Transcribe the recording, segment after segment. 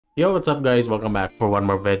Yo, what's up guys? Welcome back for one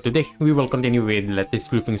more vid. Today, we will continue with Let This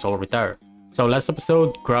Grieving Soul Retire. So last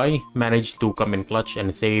episode, Cry managed to come in clutch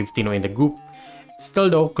and save Tino in the group. Still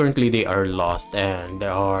though, currently they are lost and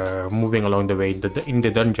are moving along the way in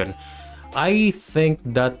the dungeon. I think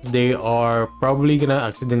that they are probably gonna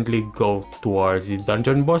accidentally go towards the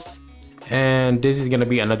dungeon boss. And this is gonna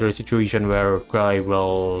be another situation where Cry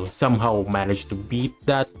will somehow manage to beat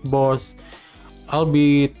that boss,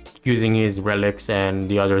 albeit using his relics, and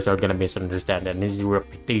the others are gonna misunderstand and his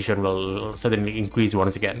reputation will suddenly increase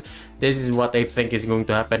once again. This is what I think is going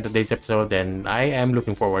to happen today's episode, and I am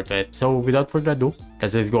looking forward to it. So without further ado,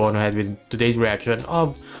 let's just go on ahead with today's reaction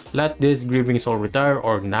of Let This Grieving Soul Retire,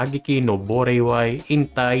 or Nageki no Bourei wa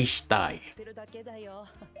Intai shitai.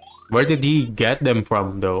 Where did he get them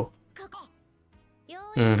from though?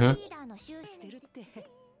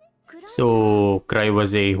 So Cry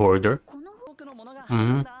was a hoarder.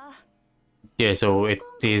 Yeah, so it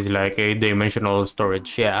is like a dimensional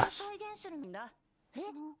storage. Yes.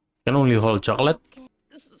 Can only hold chocolate.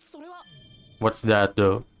 What's that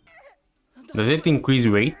though? Does it increase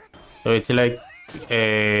weight? So it's like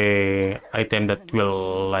a item that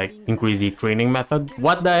will like increase the training method.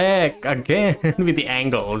 What the heck? Again with the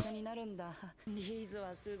angles.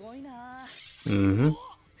 Isn't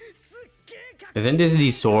this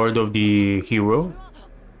the sword of the hero?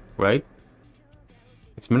 Right?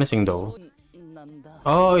 It's menacing though.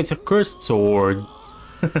 Oh, it's a cursed sword.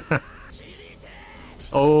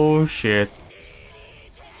 Oh shit.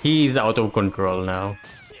 He's out of control now.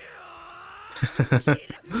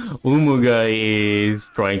 Umuga is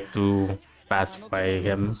trying to pacify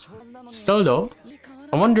him. Still though,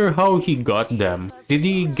 I wonder how he got them. Did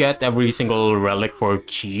he get every single relic for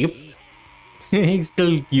cheap? He's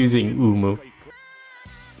still using Umu.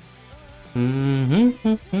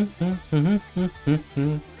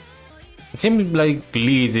 It seems like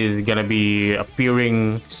Liz is gonna be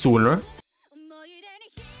appearing sooner.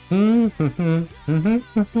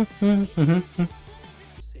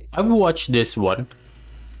 I've watched this one.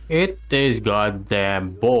 It is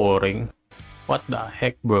goddamn boring. What the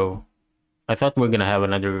heck, bro? I thought we're gonna have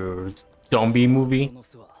another zombie movie.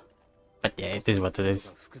 But yeah, it is what it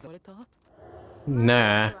is.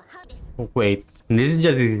 Nah. Wait, this is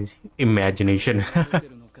just imagination.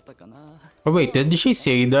 Oh wait, did she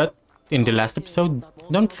say that in the last episode?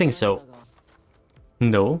 Don't think so.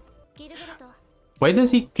 No. Why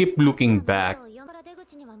does he keep looking back?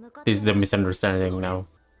 This is the misunderstanding now.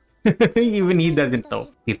 Even he doesn't know.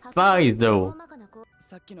 He thighs though.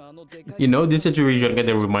 You know, this situation kind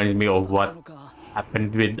of reminds me of what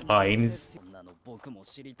happened with Ainz.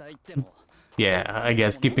 Yeah, I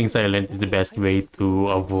guess keeping silent is the best way to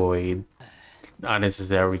avoid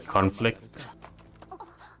unnecessary conflict.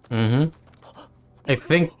 I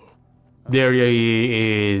think the area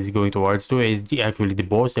he is going towards to is actually the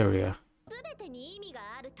boss area.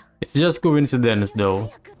 It's just coincidence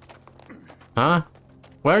though. Huh?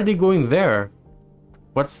 Why are they going there?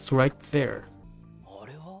 What's right there?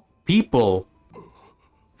 People!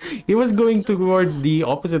 He was going towards the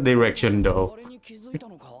opposite direction though.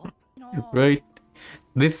 Right?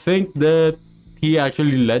 They think that he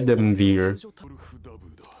actually led them there.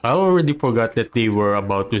 I already forgot that they were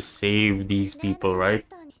about to save these people, right?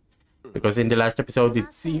 Because in the last episode,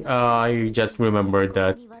 I just remembered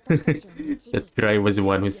that that Cry was the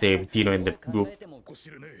one who saved Tino in the group.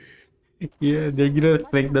 Yeah, they're gonna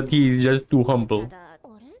think that he's just too humble.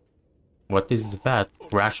 What is that?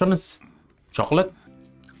 Rations? Chocolate?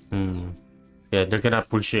 Yeah, they're gonna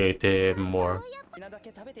appreciate him more.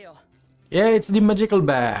 Yeah, it's the magical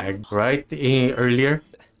bag, right? Earlier?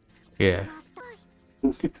 Yeah.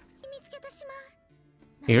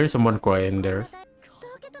 Here's someone crying there.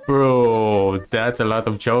 Bro, that's a lot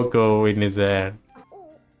of choco in his hand.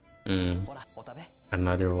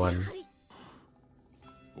 Another one.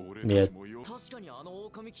 Yeah.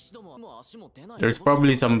 There's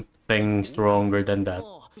probably something stronger than that.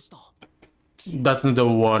 That's the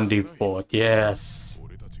one they fought. Yes.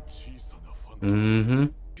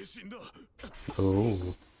 Oh.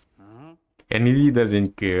 And he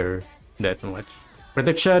doesn't care that much.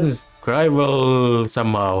 Predictions. Cry will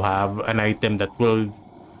somehow have an item that will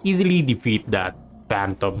easily defeat that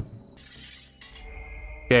phantom.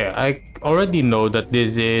 Yeah, I already know that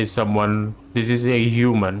this is a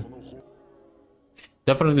human.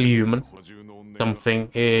 Definitely human. Something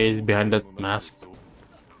is behind that mask.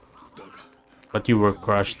 But you were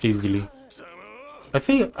crushed easily.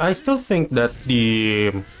 I still think that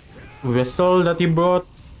the whistle that he brought,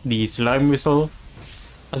 the slime whistle,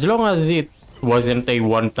 as long as it wasn't a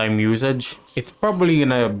one-time usage, it's probably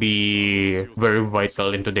gonna be very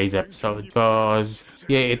vital in today's episode, because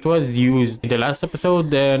Yeah, it was used in the last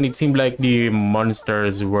episode, and it seemed like the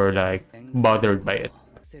monsters were like bothered by it.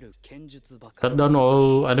 Cut down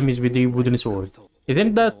all enemies with a wooden sword.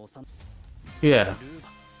 Isn't that? Yeah.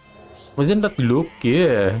 Wasn't that Luke?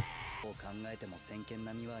 Yeah.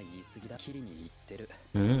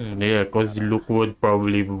 Yeah, because Luke would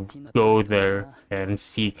probably go there and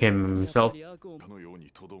seek him himself.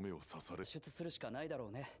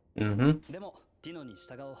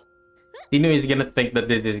 Tino is gonna think that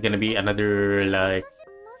this is gonna be another like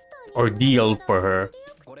ordeal for her.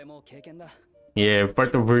 Yeah,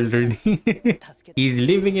 part of her learning. He's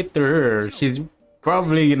leaving it to her. She's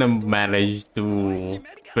probably gonna manage to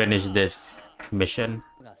finish this mission.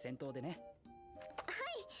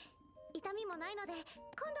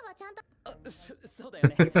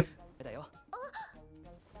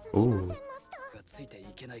 Ooh.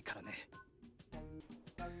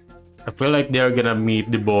 I feel like they're gonna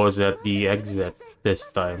meet the boss at the exit this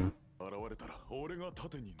time.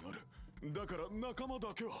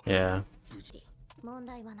 Yeah.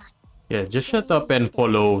 Yeah, just shut up and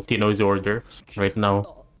follow Tino's order right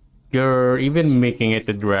now. You're even making it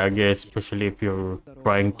a drag, especially if you're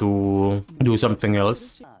trying to do something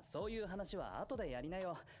else.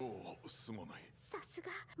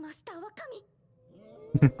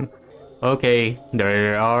 Okay,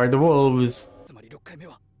 there are the wolves.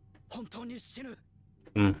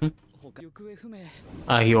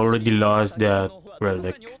 He already lost that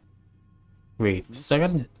relic. Wait,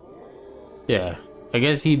 second? Yeah, I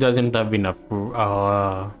guess he doesn't have enough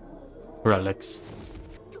relics.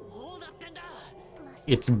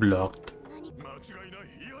 It's blocked.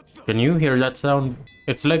 Can you hear that sound?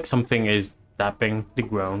 It's like something is tapping the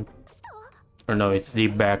ground. Or no, it's the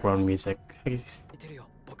background music.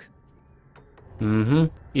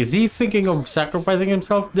 Is he thinking of sacrificing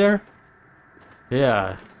himself there?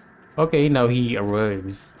 Yeah. Okay, now he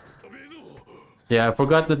arrives. Yeah, I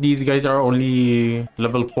forgot that these guys are only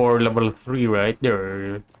level 4, level 3, right?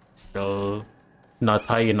 They're still not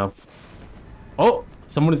high enough. Oh,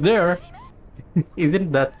 someone's there.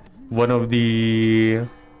 Isn't that one of the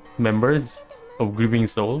members of Grieving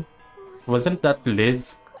Soul? Wasn't that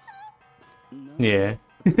Liz? Yeah.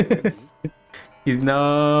 He's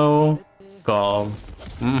now calm.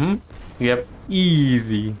 Yep,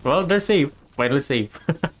 easy. Well, they're safe. Finally safe.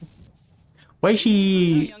 Why is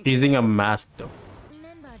she using a mask though?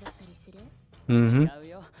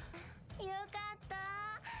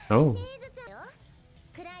 Oh.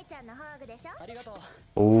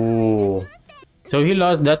 Oh. So he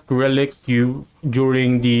lost that relic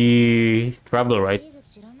during the travel, right?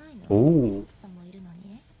 Oh.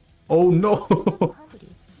 Oh no.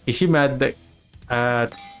 Is she mad that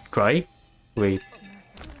Cry? Wait.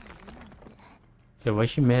 So why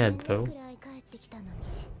is she mad though?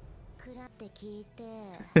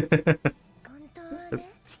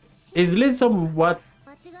 Is Liz somewhat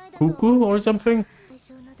cuckoo or something?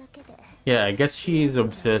 Yeah, I guess she is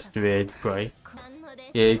obsessed with Cry.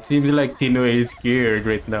 Yeah, it seems like Tino is scared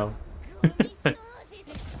right now.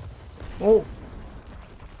 Oh!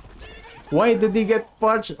 Why did he get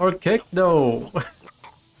punched or kicked though?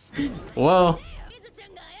 Well,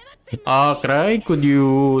 Cry, could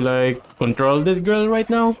you like control this girl right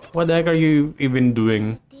now? What the heck are you even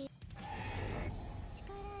doing?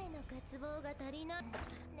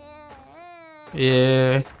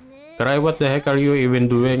 Yeah, Cry, what the heck are you even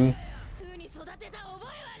doing?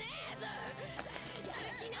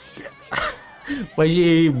 Why is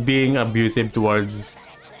she being abusive towards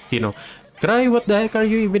Tino? Cry, what the heck are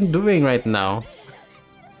you even doing right now?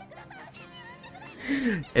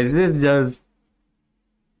 Is this just...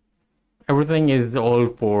 Everything is all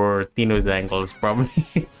for Tino's ankles,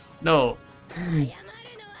 probably. No.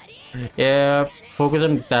 Yeah, focus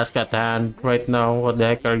on the task at hand right now. What the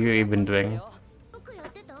heck are you even doing?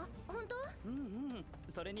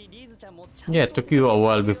 Yeah, it took you a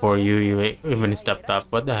while before you even stepped up.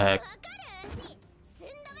 What the heck?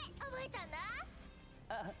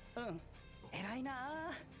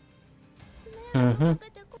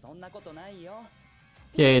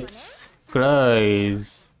 Yeah, it's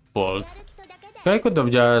Cry's fault. Cry could have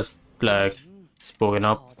just like spoken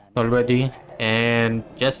up already, and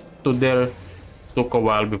just took a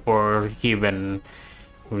while before he even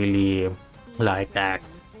really like that.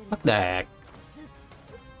 What the heck?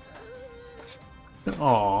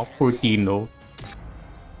 Oh, poor Tino.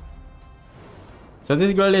 So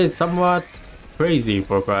this girl is somewhat crazy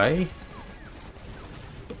for Cry.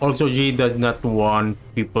 Also, she does not want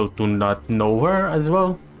people to not know her as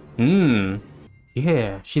well.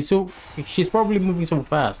 Yeah, she's probably moving so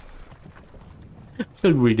fast.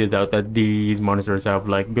 Still weirded out that these monsters have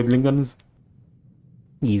like goodling guns.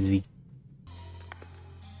 Easy.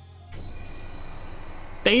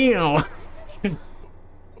 Damn!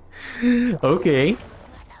 Okay.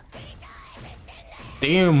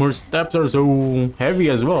 Damn, her steps are so heavy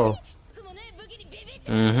as well.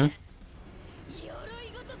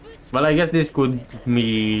 Well, I guess this could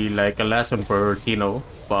be like a lesson for Tino,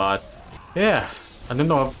 but yeah, I don't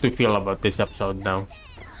know how to feel about this episode now.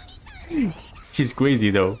 She's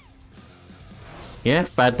crazy though. Yeah,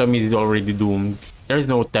 Phantom is already doomed. There's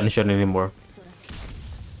no tension anymore.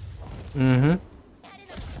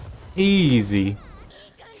 Easy.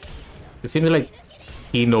 It seems like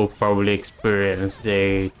Tino probably experienced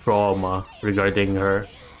a trauma regarding her.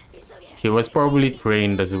 She was probably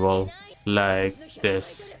trained as well, like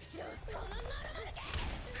this.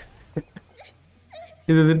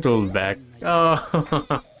 He doesn't hold back.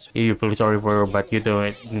 Oh, you feel sorry for her, but you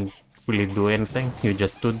didn't really do anything. You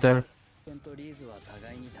just stood there.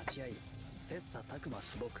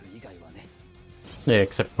 Yeah,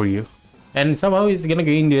 except for you. And somehow he's gonna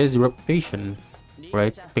gain this reputation,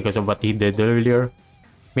 right? Because of what he did earlier.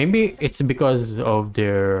 Maybe it's because of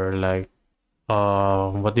their, like,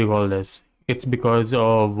 what do you call this? It's because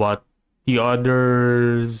of what the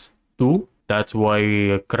others do. That's why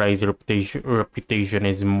Krai's reputation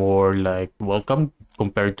is more like welcomed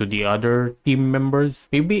compared to the other team members.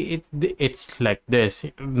 Maybe it's like this,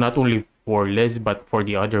 not only for Liz but for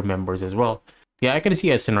the other members as well. Yeah, I can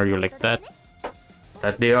see a scenario like that.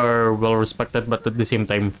 That they are well respected but at the same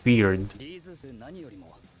time feared.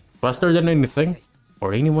 Faster than anything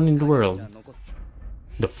or anyone in the world.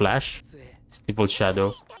 The Flash, Steeple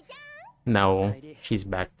Shadow. Now she's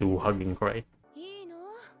back to hugging Cry.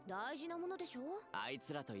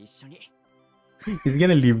 He's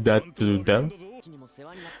gonna leave that to them.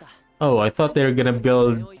 Oh, I thought they were gonna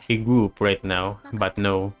build a group right now, but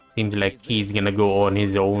no. Seems like he's gonna go on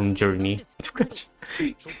his own journey.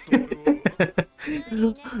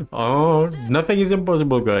 Oh, nothing is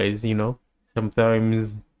impossible, guys, you know.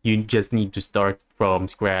 Sometimes you just need to start from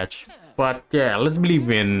scratch. But yeah, let's believe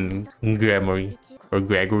in Gregory. Or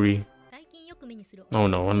Gregory. Oh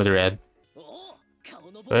no, another ad.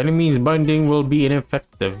 Enemies binding will be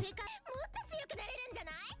ineffective.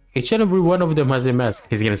 Each and every one of them has a mask.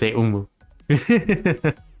 He's gonna say Umu.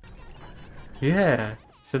 Yeah.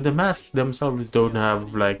 So the masks themselves don't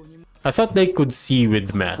have, like... I thought they could see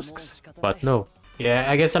with masks, but no. Yeah,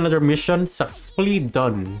 I guess another mission successfully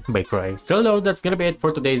done by Cry. Still though, that's gonna be it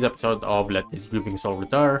for today's episode of Let This Grieving Soul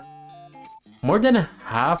Retire. More than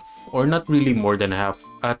half, or not really more than half,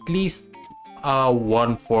 at least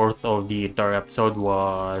 1/4 of the entire episode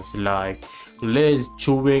was like Liz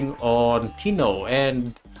chewing on Tino,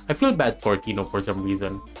 and I feel bad for Tino for some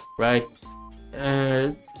reason, right?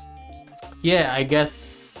 Yeah, I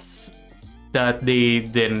guess that they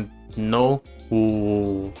didn't know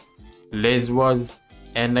who Liz was,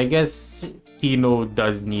 and I guess Tino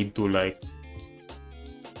does need to, like,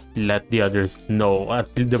 let the others know.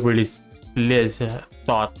 At the very least, Liz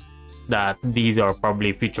thought that these are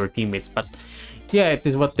probably future teammates, but yeah, it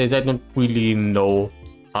is what it is. I don't really know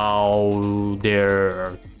how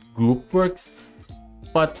their group works,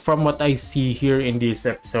 but from what I see here in this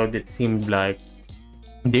episode, it seems like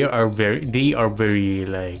they are very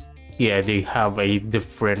like, yeah, they have a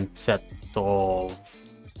different set of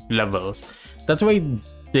levels. That's why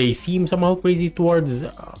they seem somehow crazy towards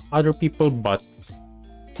other people, but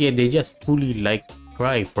yeah, they just truly like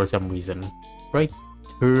Cry for some reason, right?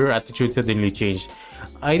 Her attitude suddenly changed.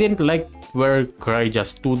 I didn't like where Cry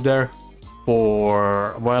just stood there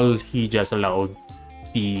for while he just allowed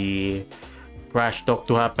the trash talk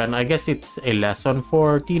to happen. I guess it's a lesson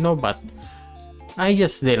for Tino, but I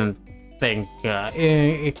just didn't think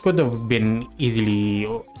it could have been easily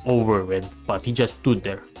over with, but he just stood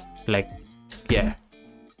there, like, yeah,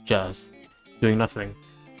 just doing nothing.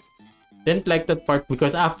 Didn't like that part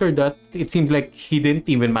because after that, it seemed like he didn't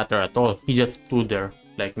even matter at all. He just stood there,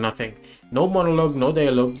 like nothing. No monologue, no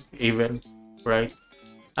dialogue even, right?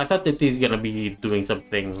 I thought that he's gonna be doing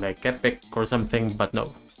something like epic or something, but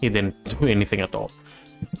no, he didn't do anything at all.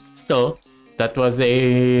 Still, that was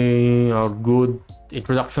a good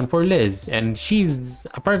introduction for Liz, and she's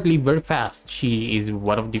apparently very fast. She is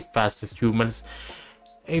one of the fastest humans.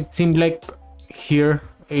 It seemed like here,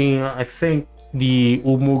 I think the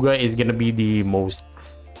Umuga is gonna be the most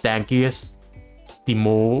tankiest. The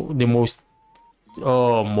most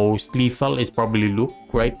lethal is probably Luke,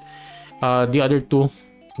 right? The other two,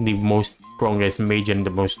 the most strongest mage and the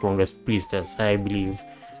most strongest priestess, I believe.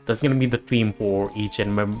 That's gonna be the theme for each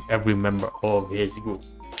and every member of his group.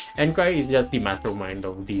 And Cry is just the mastermind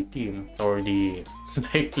of the team, or the,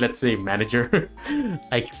 like, let's say manager.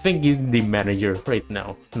 I think he's the manager right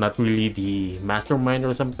now, not really the mastermind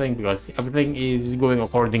or something, because everything is going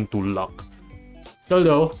according to luck. Still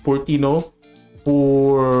though, poor Tino,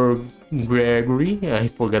 poor Gregory, I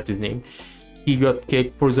forgot his name, he got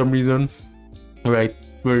kicked for some reason, right?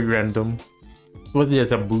 Very random. It was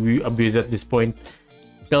just abuse at this point.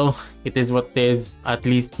 Still, it is what it is. At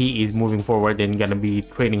least he is moving forward and gonna be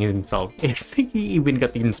training himself. I think he even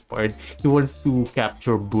got inspired. He wants to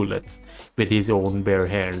capture bullets with his own bare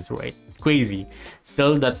hands, right? Crazy.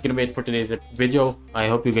 Still, that's gonna be it for today's video. I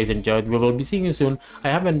hope you guys enjoyed. We will be seeing you soon.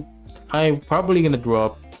 I'm probably gonna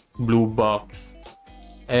drop Blue Box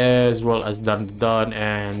as well as Dun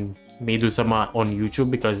and Medu-sama on YouTube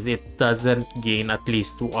because it doesn't gain at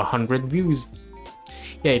least to 100 views.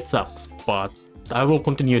 Yeah, it sucks, but I will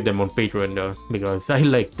continue them on Patreon though because I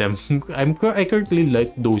like them. I currently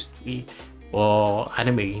like those three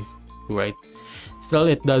animes, right? Still,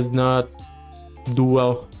 it does not do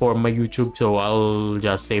well for my YouTube, so I'll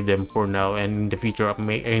just save them for now, and in the future I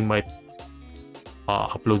might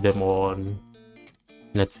upload them on,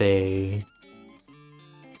 let's say,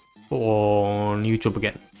 on YouTube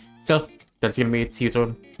again. So that's gonna be it. See you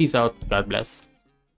soon. Peace out. God bless.